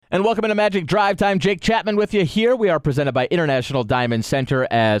And welcome into Magic Drive Time. Jake Chapman with you here. We are presented by International Diamond Center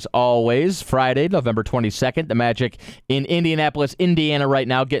as always. Friday, November 22nd, the Magic in Indianapolis, Indiana right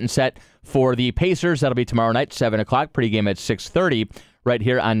now getting set for the Pacers. That'll be tomorrow night, 7 o'clock. Pregame at 6:30 right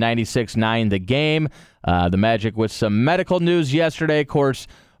here on 96.9 The Game. The Magic with some medical news yesterday. Of course,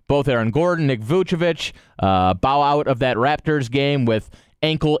 both Aaron Gordon, Nick Vucevic bow out of that Raptors game with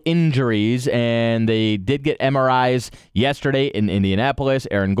ankle injuries, and they did get MRIs yesterday in Indianapolis.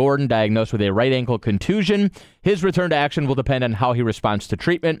 Aaron Gordon diagnosed with a right ankle contusion. His return to action will depend on how he responds to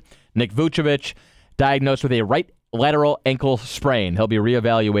treatment. Nick Vucevic diagnosed with a right lateral ankle sprain. He'll be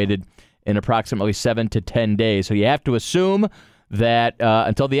reevaluated in approximately 7 to 10 days. So you have to assume that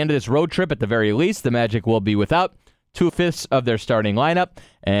until the end of this road trip, at the very least, the Magic will be without 2/5 of their starting lineup.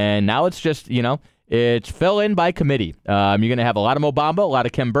 And now it's just, it's fill in by committee. You're going to have a lot of Mo Bamba, a lot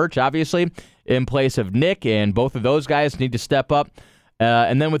of Khem Birch, obviously, in place of Nick, and both of those guys need to step up.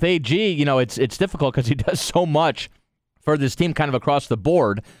 And then with AG, it's difficult because he does so much for this team kind of across the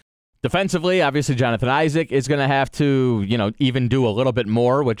board. Defensively, obviously, Jonathan Isaac is going to have to, even do a little bit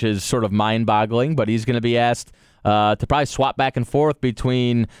more, which is sort of mind-boggling, but he's going to be asked to probably swap back and forth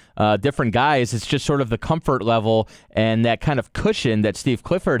between different guys. It's just sort of the comfort level and that kind of cushion that Steve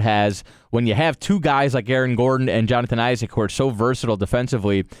Clifford has when you have two guys like Aaron Gordon and Jonathan Isaac who are so versatile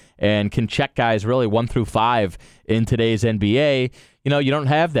defensively and can check guys really 1 through 5 in today's NBA. You don't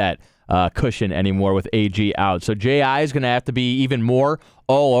have that cushion anymore with AG out. So J.I. is going to have to be even more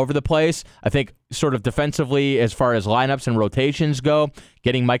all over the place. I think sort of defensively as far as lineups and rotations go,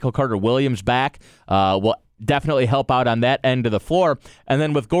 getting Michael Carter-Williams back will definitely help out on that end of the floor. And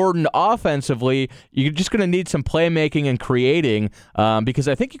then with Gordon offensively, you're just going to need some playmaking and creating because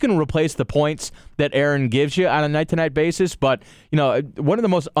I think you can replace the points that Aaron gives you on a night-to-night basis. But, one of the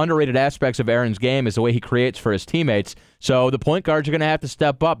most underrated aspects of Aaron's game is the way he creates for his teammates. So the point guards are going to have to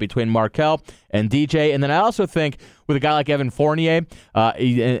step up between Markelle and DJ. And then I also think with a guy like Evan Fournier,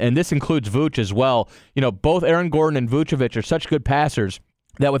 and this includes Vooch as well, both Aaron Gordon and Vucevic are such good passers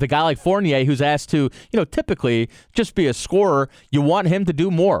that with a guy like Fournier who's asked to, typically just be a scorer, you want him to do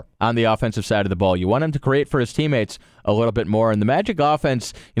more on the offensive side of the ball. You want him to create for his teammates a little bit more. And the Magic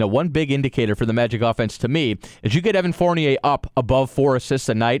offense, one big indicator for the Magic offense to me is you get Evan Fournier up above 4 assists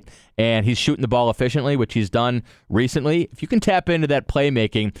a night and he's shooting the ball efficiently, which he's done recently. If you can tap into that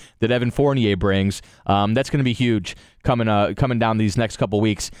playmaking that Evan Fournier brings, that's going to be huge coming down these next couple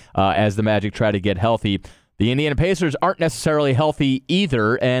weeks as the Magic try to get healthy. The Indiana Pacers aren't necessarily healthy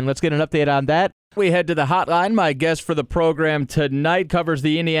either, and let's get an update on that. We head to the hotline. My guest for the program tonight covers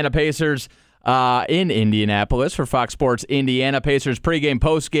the Indiana Pacers in Indianapolis for Fox Sports Indiana. Pacers pregame,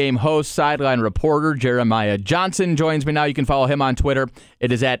 postgame host, sideline reporter Jeremiah Johnson joins me now. You can follow him on Twitter.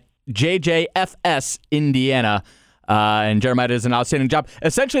 It is at JJFS Indiana. And Jeremiah does an outstanding job.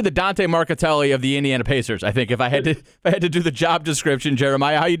 Essentially the Dante Marchitelli of the Indiana Pacers, I think, if I had to do the job description.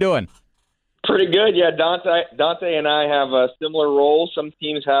 Jeremiah, how you doing? Pretty good, yeah. Dante and I have similar roles. Some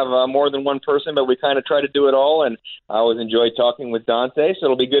teams have more than one person, but we kind of try to do it all, and I always enjoy talking with Dante, so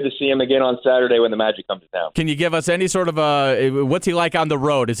it'll be good to see him again on Saturday when the Magic come to town. Can you give us any sort of what's he like on the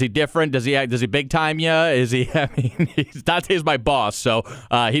road? Is he different? Does he big time you? Is he? I mean, Dante's my boss, so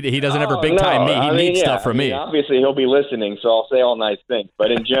he doesn't ever big time me. He needs stuff from me. Obviously, he'll be listening, so I'll say all nice things. But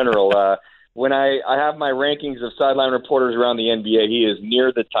in general, when I have my rankings of sideline reporters around the NBA, he is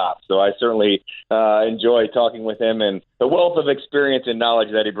near the top. So I certainly enjoy talking with him, and the wealth of experience and knowledge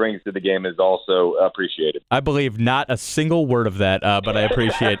that he brings to the game is also appreciated. I believe not a single word of that, but I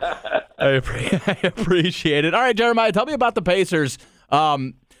appreciate I appreciate it. All right, Jeremiah, tell me about the Pacers.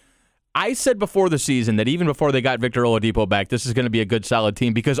 I said before the season that even before they got Victor Oladipo back, this is going to be a good, solid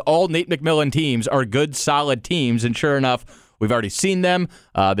team because all Nate McMillan teams are good, solid teams, and sure enough, we've already seen them.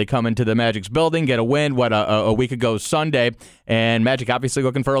 They come into the Magic's building, get a win, a week ago Sunday, and Magic obviously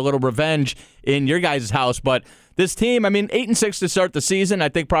looking for a little revenge in your guys' house. But this team, 8-6 to start the season. I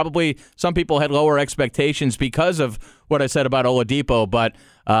think probably some people had lower expectations because of what I said about Oladipo. But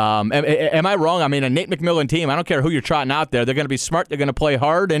am I wrong? A Nate McMillan team, I don't care who you're trotting out there. They're going to be smart. They're going to play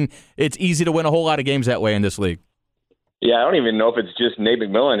hard, and it's easy to win a whole lot of games that way in this league. Yeah, I don't even know if it's just Nate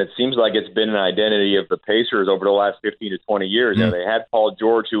McMillan. It seems like it's been an identity of the Pacers over the last 15 to 20 years. Mm-hmm. They had Paul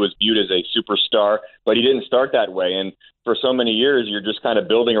George, who was viewed as a superstar, but he didn't start that way. And for so many years, you're just kind of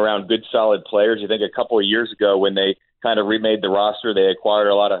building around good, solid players. You think a couple of years ago when they kind of remade the roster, they acquired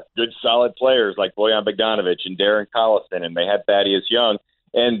a lot of good, solid players like Bojan Bogdanovic and Darren Collison, and they had Thaddeus Young.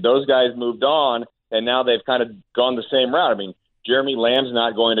 And those guys moved on, and now they've kind of gone the same route. Jeremy Lamb's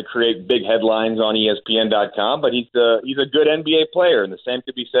not going to create big headlines on ESPN.com, but he's a good NBA player, and the same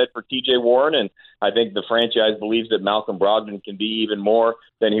could be said for T.J. Warren. And I think the franchise believes that Malcolm Brogdon can be even more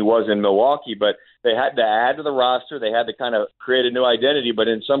than he was in Milwaukee. But they had to add to the roster. They had to kind of create a new identity, but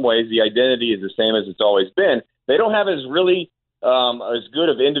in some ways the identity is the same as it's always been. They don't have as good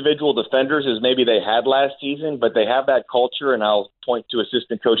of individual defenders as maybe they had last season, but they have that culture, and I'll point to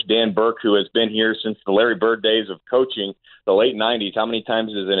assistant coach Dan Burke, who has been here since the Larry Bird days of coaching, the late 90s. How many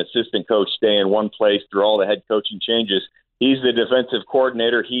times does an assistant coach stay in one place through all the head coaching changes? He's the defensive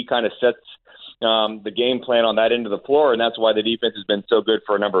coordinator. He kind of sets the game plan on that end of the floor, and that's why the defense has been so good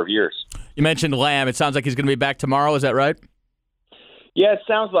for a number of years. You mentioned Lamb. It sounds like he's going to be back tomorrow. Is that right? Yeah, it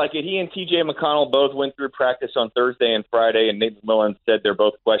sounds like it. He and T.J. McConnell both went through practice on Thursday and Friday, and Nate McMillan said they're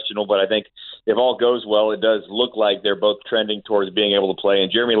both questionable. But I think if all goes well, it does look like they're both trending towards being able to play.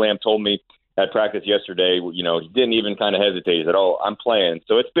 And Jeremy Lamb told me at practice yesterday, he didn't even kind of hesitate. He said, I'm playing.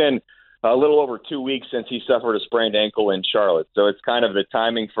 So it's been a little over 2 weeks since he suffered a sprained ankle in Charlotte. So it's kind of the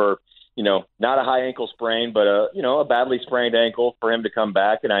timing for, not a high ankle sprain, but a badly sprained ankle for him to come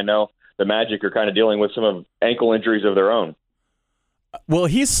back. And I know the Magic are kind of dealing with some of ankle injuries of their own. Will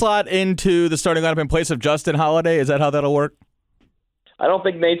he slot into the starting lineup in place of Justin Holiday? Is that how that'll work? I don't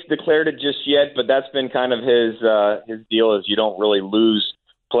think Nate's declared it just yet, but that's been kind of his deal, is you don't really lose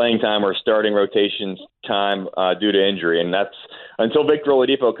playing time or starting rotations time due to injury. And that's until Victor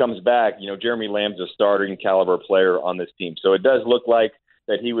Oladipo comes back, Jeremy Lamb's a starting caliber player on this team. So it does look like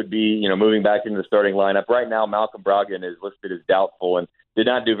that he would be, moving back into the starting lineup. Right now, Malcolm Brogdon is listed as doubtful and did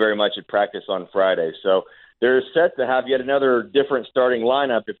not do very much at practice on Friday. So they're set to have yet another different starting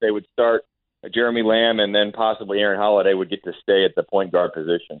lineup if they would start Jeremy Lamb, and then possibly Aaron Holiday would get to stay at the point guard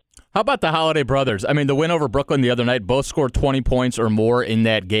position. How about the Holiday brothers? I mean, the win over Brooklyn the other night, both scored 20 points or more in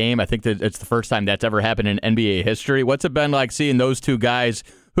that game. I think that it's the first time that's ever happened in NBA history. What's it been like seeing those two guys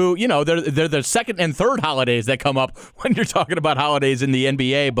who, they're the second and third Holidays that come up when you're talking about holidays in the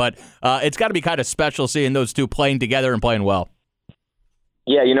NBA, but it's got to be kind of special seeing those two playing together and playing well.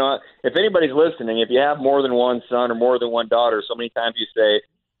 Yeah, if anybody's listening, if you have more than one son or more than one daughter, so many times you say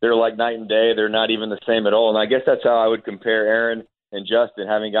they're like night and day, they're not even the same at all. And I guess that's how I would compare Aaron and Justin.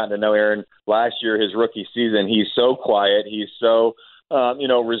 Having gotten to know Aaron last year, his rookie season, he's so quiet, he's so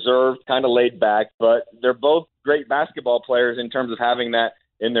reserved, kind of laid back, but they're both great basketball players in terms of having that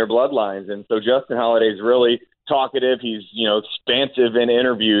in their bloodlines. And so Justin Holiday's really talkative, he's expansive in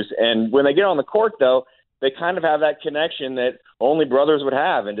interviews, and when they get on the court, though, they kind of have that connection that only brothers would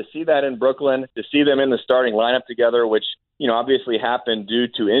have. And to see that in Brooklyn, to see them in the starting lineup together, which, obviously happened due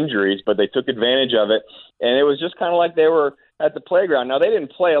to injuries, but they took advantage of it. And it was just kind of like they were at the playground. Now, they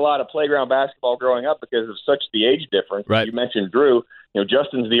didn't play a lot of playground basketball growing up because of such the age difference. Right. You mentioned Drew.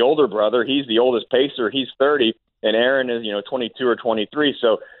 Justin's the older brother. He's the oldest Pacer. He's 30, and Aaron is, 22 or 23.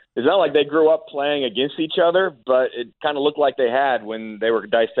 So it's not like they grew up playing against each other, but it kind of looked like they had when they were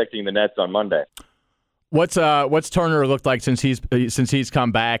dissecting the nets on Monday. What's Turner looked like since he's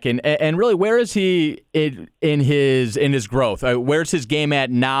come back, and really where is he in his growth? Where's his game at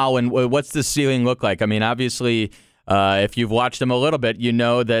now, and what's the ceiling look like? I mean, obviously, if you've watched him a little bit, you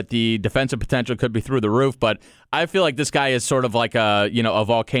know that the defensive potential could be through the roof. But I feel like this guy is sort of like a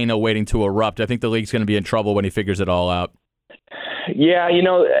volcano waiting to erupt. I think the league's going to be in trouble when he figures it all out. Yeah,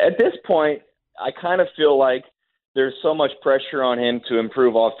 at this point, I kind of feel like there's so much pressure on him to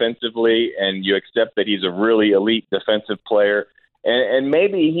improve offensively, and you accept that he's a really elite defensive player. And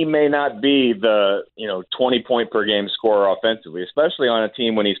maybe he may not be the 20-point per game scorer offensively, especially on a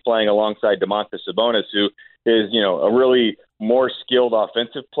team when he's playing alongside Domantas Sabonis, who is a really more skilled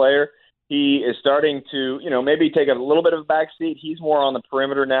offensive player. He is starting to maybe take a little bit of a backseat. He's more on the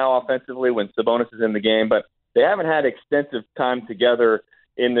perimeter now offensively when Sabonis is in the game, but they haven't had extensive time together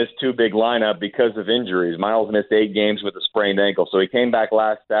in this two big lineup because of injuries. Miles missed 8 games with a sprained ankle, so he came back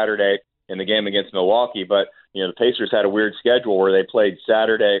last Saturday in the game against Milwaukee. But the Pacers had a weird schedule where they played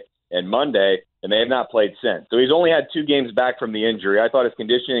Saturday and Monday, and they have not played since. So he's only had 2 games back from the injury. I thought his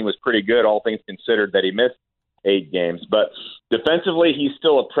conditioning was pretty good, all things considered, that he missed 8 games. But defensively, he's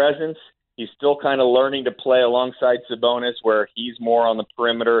still a presence. He's still kind of learning to play alongside Sabonis, where he's more on the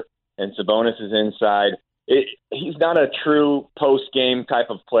perimeter and Sabonis is inside. He's not a true post-game type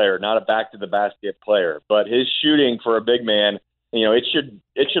of player, not a back-to-the-basket player. But his shooting for a big man, it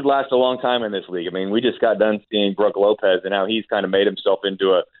should last a long time in this league. I mean, we just got done seeing Brook Lopez, and now he's kind of made himself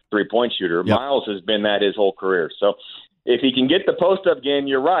into a three-point shooter. Yep. Miles has been that his whole career. So if he can get the post-up game,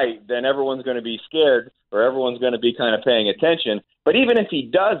 you're right, then everyone's going to be scared or everyone's going to be kind of paying attention. But even if he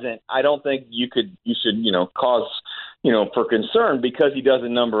doesn't, I don't think you should cause for concern, because he does a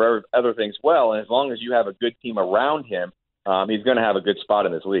number of other things well. And as long as you have a good team around him, he's going to have a good spot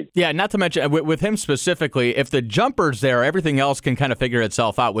in this league. Yeah, not to mention, with him specifically, if the jumper's there, everything else can kind of figure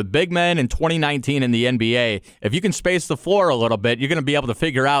itself out. With big men in 2019 in the NBA, if you can space the floor a little bit, you're going to be able to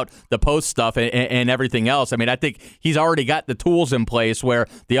figure out the post stuff and everything else. I mean, I think he's already got the tools in place where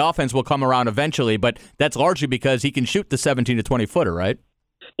the offense will come around eventually, but that's largely because he can shoot the 17 to 20-footer, right?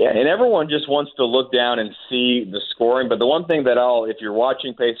 Yeah, and everyone just wants to look down and see the scoring. But the one thing that if you're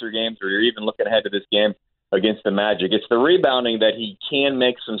watching Pacer games or you're even looking ahead to this game against the Magic, it's the rebounding that he can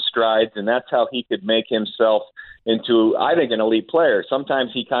make some strides, and that's how he could make himself into, I think, an elite player.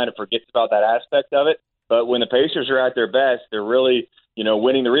 Sometimes he kind of forgets about that aspect of it, but when the Pacers are at their best, they're really,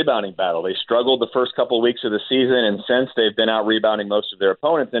 winning the rebounding battle. They struggled the first couple of weeks of the season, and since they've been out rebounding most of their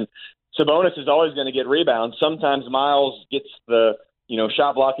opponents. And Sabonis is always going to get rebounds. Sometimes Miles gets the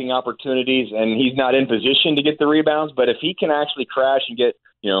shot blocking opportunities, and he's not in position to get the rebounds. But if he can actually crash and get,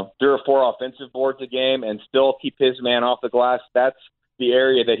 3 or 4 offensive boards a game and still keep his man off the glass, that's the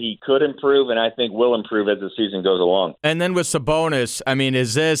area that he could improve and I think will improve as the season goes along. And then with Sabonis, I mean,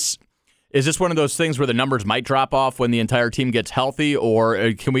 is this one of those things where the numbers might drop off when the entire team gets healthy,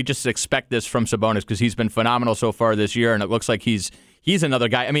 or can we just expect this from Sabonis because he's been phenomenal so far this year, and it looks like he's another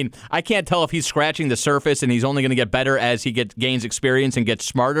guy. I mean, I can't tell if he's scratching the surface and he's only going to get better as he gains experience and gets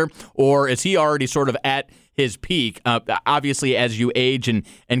smarter, or is he already sort of at his peak? Obviously, as you age and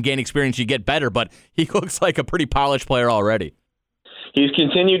gain experience, you get better, but he looks like a pretty polished player already. He's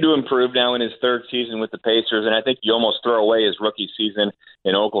continued to improve now in his 3rd season with the Pacers, and I think you almost throw away his rookie season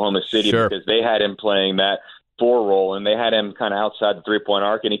in Oklahoma City because they had him playing that 4 role, and they had him kind of outside the three-point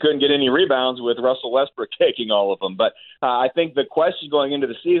arc, and he couldn't get any rebounds with Russell Westbrook taking all of them. But I think the question going into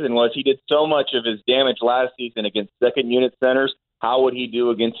the season was he did so much of his damage last season against second-unit centers. How would he do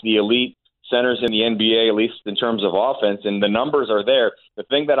against the elite centers in the NBA, at least in terms of offense? And the numbers are there. The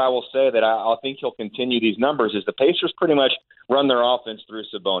thing that I will say that I think he'll continue these numbers is the Pacers pretty much run their offense through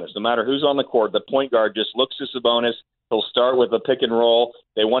Sabonis. No matter who's on the court, the point guard just looks to Sabonis. He'll start with a pick and roll.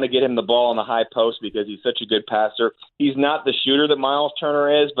 They want to get him the ball on the high post because he's such a good passer. He's not the shooter that Miles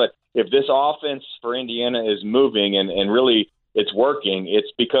Turner is, but if this offense for Indiana is moving and really it's working,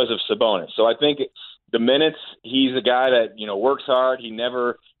 it's because of Sabonis. So I think the minutes, he's a guy that, works hard. He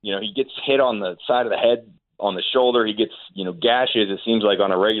never, he gets hit on the side of the head, on the shoulder. He gets, gashes, it seems like,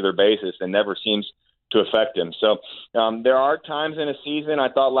 on a regular basis and never seems to affect him. So there are times in a season, I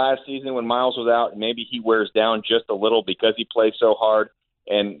thought last season when Miles was out, maybe he wears down just a little because he plays so hard.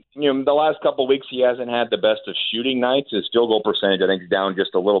 And, the last couple of weeks he hasn't had the best of shooting nights. His field goal percentage, I think, is down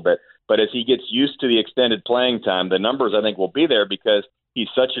just a little bit. But as he gets used to the extended playing time, the numbers, I think, will be there because he's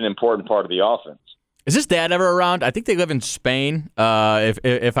such an important part of the offense. Is his dad ever around? I think they live in Spain,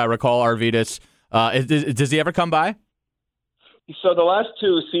 if I recall, Arvydas. Does he ever come by? So the last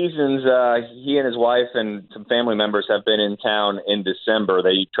 2 seasons, he and his wife and some family members have been in town in December.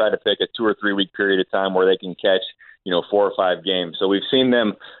 They try to pick a 2 or 3 week period of time where they can catch, 4 or 5 games. So we've seen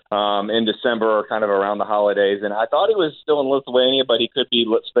them in December or kind of around the holidays. And I thought he was still in Lithuania, but he could be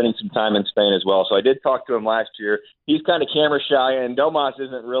spending some time in Spain as well. So I did talk to him last year. He's kind of camera shy, and Domas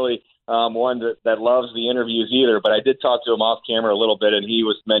isn't really one that loves the interviews either. But I did talk to him off camera a little bit, and he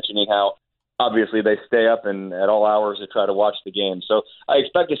was mentioning how obviously they stay up and at all hours to try to watch the game. So I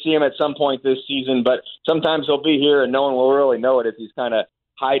expect to see him at some point this season, but sometimes he'll be here and no one will really know it if he's kind of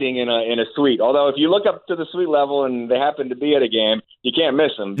hiding in a suite. Although if you look up to the suite level and they happen to be at a game, you can't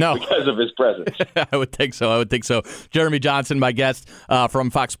miss him because of his presence. I would think so. Jeremy Johnson, my guest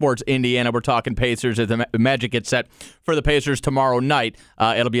from Fox Sports Indiana. We're talking Pacers as the Magic gets set for the Pacers tomorrow night.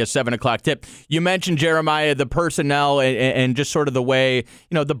 It'll be a 7 o'clock tip. You mentioned, Jeremiah, the personnel and just sort of the way,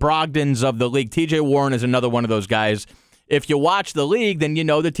 the Brogdons of the league. TJ Warren is another one of those guys. If you watch the league, then you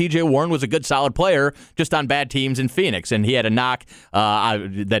know that T.J. Warren was a good, solid player just on bad teams in Phoenix, and he had a knock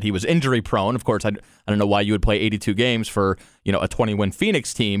that he was injury-prone. Of course, I don't know why you would play 82 games for a 20-win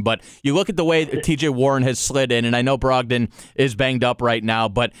Phoenix team, but you look at the way T.J. Warren has slid in, and I know Brogdon is banged up right now,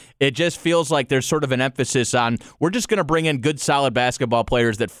 but it just feels like there's sort of an emphasis on we're just going to bring in good, solid basketball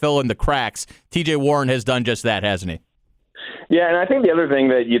players that fill in the cracks. T.J. Warren has done just that, hasn't he? Yeah, and I think the other thing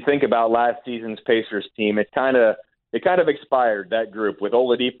that you think about last season's Pacers team, it kind of expired, that group. With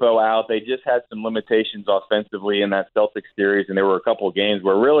Oladipo out, they just had some limitations offensively in that Celtics series, and there were a couple of games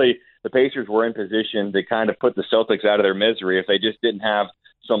where really the Pacers were in position to kind of put the Celtics out of their misery if they just didn't have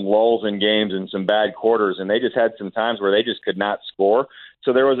some lulls in games and some bad quarters, and they just had some times where they just could not score.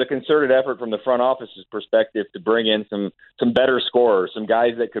 So there was a concerted effort from the front office's perspective to bring in some better scorers, some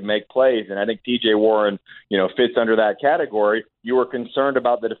guys that could make plays, and I think T.J. Warren, fits under that category. You were concerned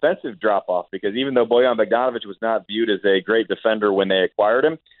about the defensive drop-off because even though Bojan Bogdanovic was not viewed as a great defender when they acquired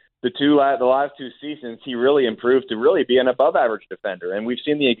him, the last two seasons, he really improved to really be an above-average defender. And we've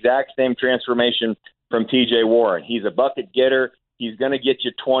seen the exact same transformation from T.J. Warren. He's a bucket getter. He's going to get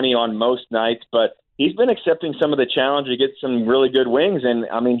you 20 on most nights, but he's been accepting some of the challenge to get some really good wings. And,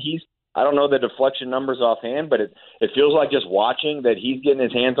 I mean, I don't know the deflection numbers offhand, but it feels like just watching that he's getting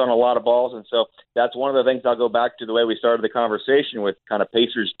his hands on a lot of balls. And so that's one of the things I'll go back to the way we started the conversation with kind of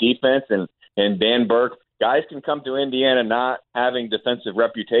Pacers defense and Dan Burke. Guys can come to Indiana not having defensive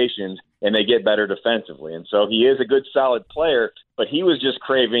reputations, and they get better defensively. And so he is a good, solid player, but he was just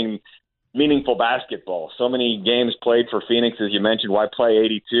craving meaningful basketball. So many games played for Phoenix, as you mentioned. Why play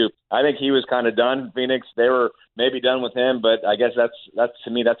 82? I think he was kind of done. Phoenix, they were maybe done with him, but I guess that's to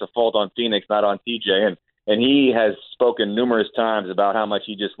me, that's a fault on Phoenix, not on TJ. And he has spoken numerous times about how much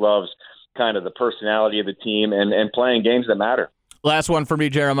he just loves kind of the personality of the team and playing games that matter. Last one for me,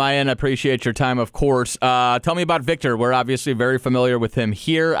 Jeremiah, and I appreciate your time, of course. Tell me about Victor. We're obviously very familiar with him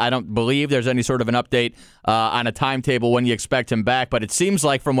here. I don't believe there's any sort of an update on a timetable when you expect him back, but it seems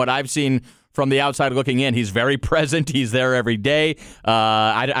like from what I've seen from the outside looking in, he's very present. He's there every day.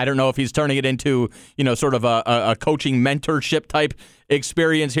 I don't know if he's turning it into, sort of a coaching mentorship type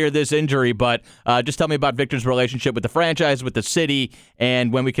experience here, this injury, but just tell me about Victor's relationship with the franchise, with the city,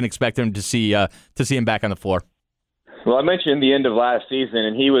 and when we can expect him to see him back on the floor. Well, I mentioned the end of last season,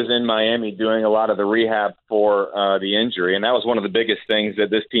 and he was in Miami doing a lot of the rehab for the injury, and that was one of the biggest things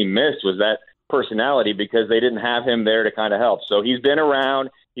that this team missed was that personality because they didn't have him there to kind of help. So he's been around.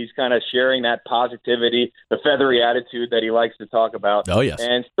 He's kind of sharing that positivity, the feathery attitude that he likes to talk about. Oh, yes.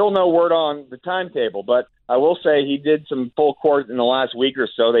 And still no word on the timetable, but I will say he did some full court in the last week or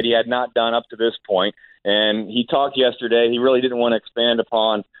so that he had not done up to this point. And he talked yesterday. He really didn't want to expand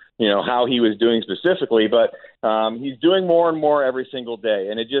upon how he was doing specifically, but he's doing more and more every single day.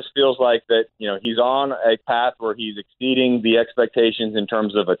 And it just feels like that, he's on a path where he's exceeding the expectations in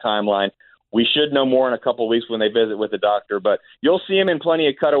terms of a timeline. We should know more in a couple of weeks when they visit with the doctor, but you'll see him in plenty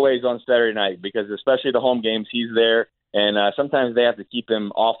of cutaways on Saturday night because especially the home games, he's there. And sometimes they have to keep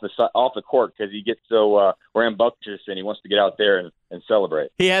him off the court because he gets so rambunctious and he wants to get out there and celebrate.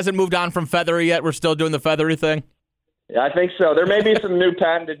 He hasn't moved on from feathery yet. We're still doing the feathery thing. Yeah, I think so. There may be some new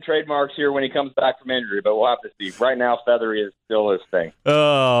patented trademarks here when he comes back from injury, but we'll have to see. Right now, feathery is still his thing.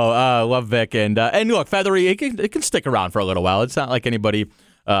 Oh, love Vic. And look, feathery, it can stick around for a little while. It's not like anybody,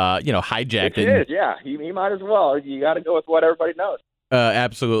 hijacked it. It is, yeah. He might as well. You got to go with what everybody knows.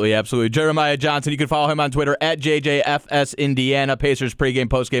 Absolutely. Jeremiah Johnson, you can follow him on Twitter at JJFSIndiana, Pacers pregame,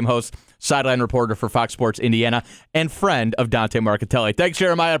 postgame host, sideline reporter for Fox Sports Indiana, and friend of Dante Marchitelli. Thanks,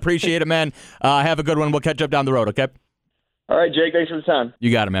 Jeremiah. Appreciate it, man. Have a good one. We'll catch up down the road, okay? All right, Jake, thanks for the time.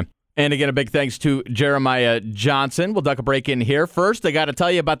 You got it, man. And again, a big thanks to Jeremiah Johnson. We'll duck a break in here. First, I got to tell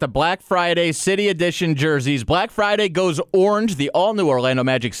you about the Black Friday City Edition jerseys. Black Friday goes orange. The all-new Orlando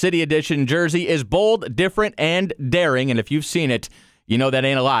Magic City Edition jersey is bold, different, and daring. And if you've seen it, you know that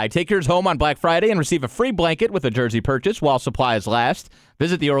ain't a lie. Take yours home on Black Friday and receive a free blanket with a jersey purchase while supplies last.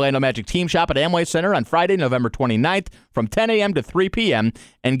 Visit the Orlando Magic Team Shop at Amway Center on Friday, November 29th from 10 a.m. to 3 p.m.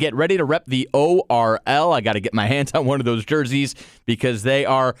 and get ready to rep the ORL. I got to get my hands on one of those jerseys because they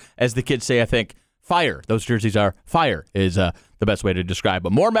are, as the kids say, I think, fire. Those jerseys are fire is the best way to describe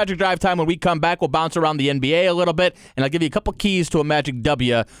them. More Magic Drive Time when we come back. We'll bounce around the NBA a little bit, and I'll give you a couple keys to a Magic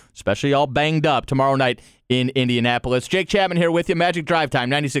W, especially all banged up tomorrow night in Indianapolis. Jake Chapman here with you. Magic Drive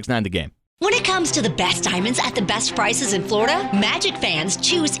Time, 96.9 The Game. When it comes to the best diamonds at the best prices in Florida, Magic fans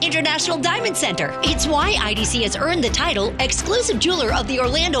choose International Diamond Center. It's why IDC has earned the title exclusive jeweler of the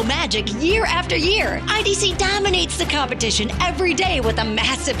Orlando Magic year after year. IDC dominates the competition every day with a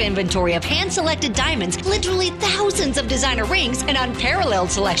massive inventory of hand-selected diamonds, literally thousands of designer rings, an unparalleled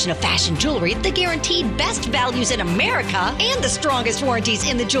selection of fashion jewelry, the guaranteed best values in America, and the strongest warranties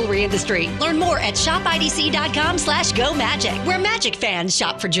in the jewelry industry. Learn more at shopidc.com/GoMagic, where Magic fans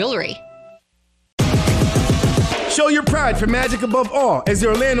shop for jewelry. Show your pride for Magic above all as the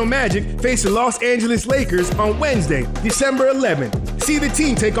Orlando Magic face the Los Angeles Lakers on Wednesday, December 11th. See the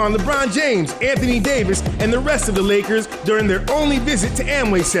team take on LeBron James, Anthony Davis, and the rest of the Lakers during their only visit to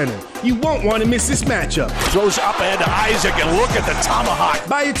Amway Center. You won't want to miss this matchup. Throws up ahead to Isaac, and look at the tomahawk.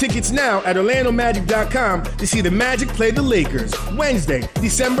 Buy your tickets now at OrlandoMagic.com to see the Magic play the Lakers. Wednesday,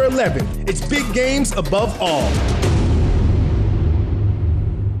 December 11th. It's big games above all.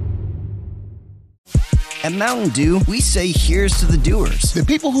 At Mountain Dew, we say here's to the doers. The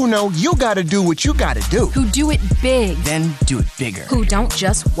people who know you gotta do what you gotta do. Who do it big. Then do it bigger. Who don't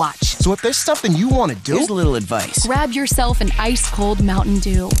just watch. So if there's something you want to do, here's a little advice. Grab yourself an ice-cold Mountain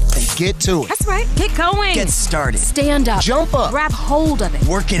Dew. And get to it. That's right. Get going. Get started. Stand up. Jump up. Grab hold of it.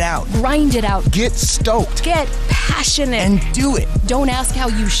 Work it out. Grind it out. Get stoked. Get passionate. And do it. Don't ask how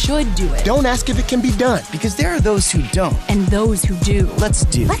you should do it. Don't ask if it can be done. Because there are those who don't. And those who do. Let's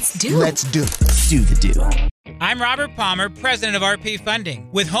do. Let's do. Let's do. Let's do the do. I'm Robert Palmer, president of RP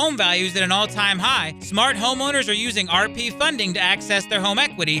Funding. With home values at an all-time high, smart homeowners are using RP Funding to access their home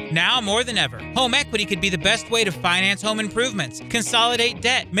equity now more than ever. Home equity could be the best way to finance home improvements, consolidate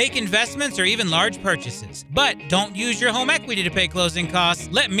debt, make investments, or even large purchases. But don't use your home equity to pay closing costs.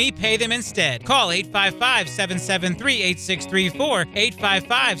 Let me pay them instead. Call 855-773-8634,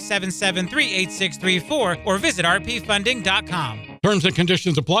 855-773-8634, or visit rpfunding.com. Terms and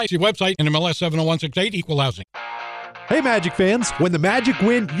conditions apply. See website and MLS 70168 Equal Housing. Hey, Magic fans, when the Magic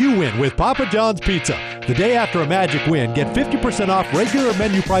win, you win with Papa John's Pizza. The day after a Magic win, get 50% off regular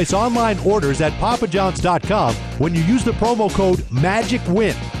menu price online orders at papajohns.com when you use the promo code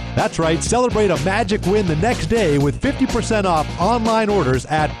MAGICWIN. That's right, celebrate a Magic win the next day with 50% off online orders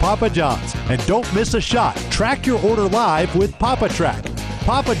at Papa John's. And don't miss a shot. Track your order live with Papa Track.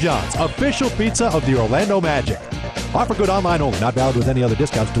 Papa John's, official pizza of the Orlando Magic. Offer good online only, not valid with any other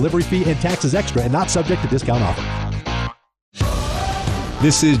discounts. Delivery fee and taxes extra and not subject to discount offer.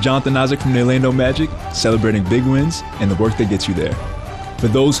 This is Jonathan Isaac from the Orlando Magic, celebrating big wins and the work that gets you there. For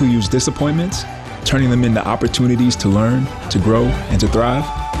those who use disappointments, turning them into opportunities to learn, to grow, and to thrive.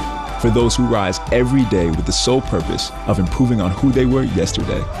 For those who rise every day with the sole purpose of improving on who they were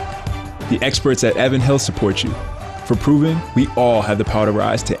yesterday. The experts at Advent Health support you. For proving we all have the power to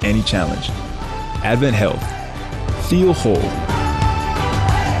rise to any challenge. Advent Health. Feel whole.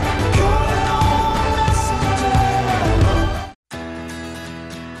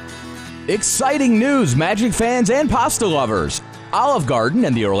 Exciting news, Magic fans and pasta lovers. Olive Garden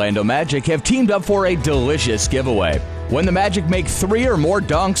and the Orlando Magic have teamed up for a delicious giveaway. When the Magic make 3 or more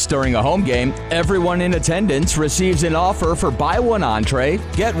dunks during a home game, everyone in attendance receives an offer for buy one entree,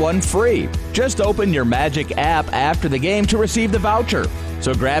 get one free. Just open your Magic app after the game to receive the voucher.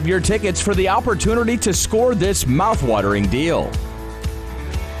 So grab your tickets for the opportunity to score this mouth-watering deal.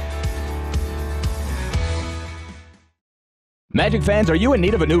 Magic fans, are you in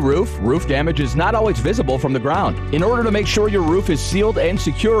need of a new roof? Roof damage is not always visible from the ground. In order to make sure your roof is sealed and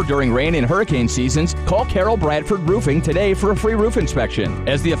secure during rain and hurricane seasons, call Carol Bradford Roofing today for a free roof inspection.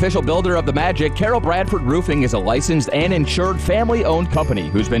 As the official builder of the Magic, Carol Bradford Roofing is a licensed and insured family-owned company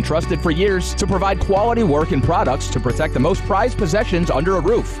who's been trusted for years to provide quality work and products to protect the most prized possessions under a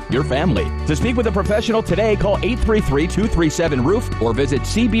roof, your family. To speak with a professional today, call 833-237-ROOF or visit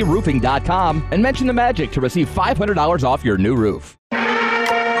cbroofing.com and mention the Magic to receive $500 off your new roof.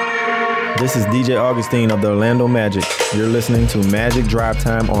 This is DJ Augustine of the Orlando Magic. You're listening to Magic Drive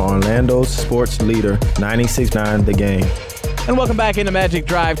Time on Orlando's sports leader, 96.9 The Game. And welcome back into Magic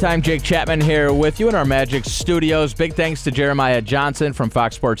Drive Time. Jake Chapman here with you in our Magic studios. Big thanks to Jeremiah Johnson from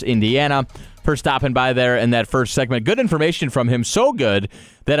Fox Sports Indiana for stopping by there in that first segment. Good information from him, so good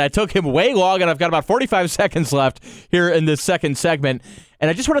that I took him way long, and I've got about 45 seconds left here in this second segment. And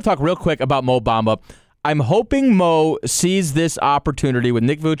I just want to talk real quick about Mo Bamba. I'm hoping Mo sees this opportunity with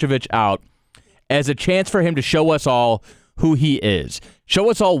Nick Vucevic out as a chance for him to show us all who he is.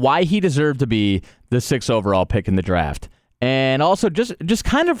 Show us all why he deserved to be the 6th overall pick in the draft. And also just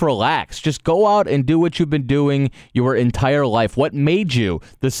kind of relax. Just go out and do what you've been doing your entire life. What made you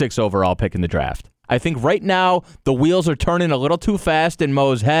the 6th overall pick in the draft? I think right now the wheels are turning a little too fast in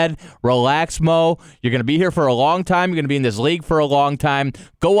Mo's head. Relax, Mo. You're going to be here for a long time. You're going to be in this league for a long time.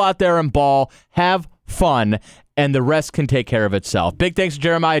 Go out there and ball. Have fun, and the rest can take care of itself. Big thanks to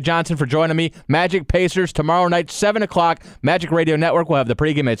Jeremiah Johnson for joining me. Magic Pacers tomorrow night, 7 o'clock. Magic Radio Network will have the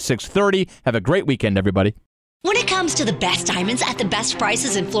pregame at 6:30. Have a great weekend, everybody. When it comes to the best diamonds at the best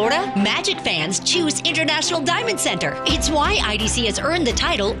prices in Florida, Magic fans choose International Diamond Center. It's why IDC has earned the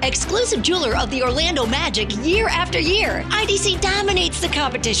title exclusive jeweler of the Orlando Magic year after year. IDC dominates the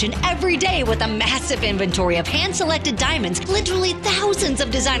competition every day with a massive inventory of hand-selected diamonds, literally thousands of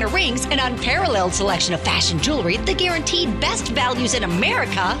designer rings, an unparalleled selection of fashion jewelry, the guaranteed best values in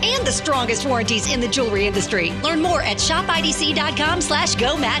America, and the strongest warranties in the jewelry industry. Learn more at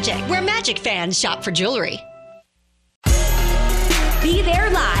shopidc.com/GoMagic, where Magic fans shop for jewelry. Be there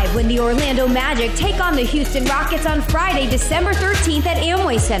live when the Orlando Magic take on the Houston Rockets on Friday, December 13th at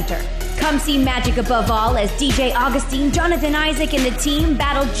Amway Center. Come see Magic Above All as DJ Augustine, Jonathan Isaac, and the team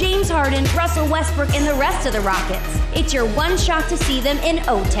battle James Harden, Russell Westbrook, and the rest of the Rockets. It's your one shot to see them in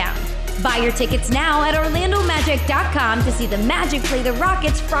O-Town. Buy your tickets now at OrlandoMagic.com to see the Magic play the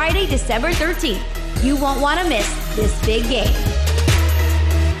Rockets Friday, December 13th. You won't want to miss this big game.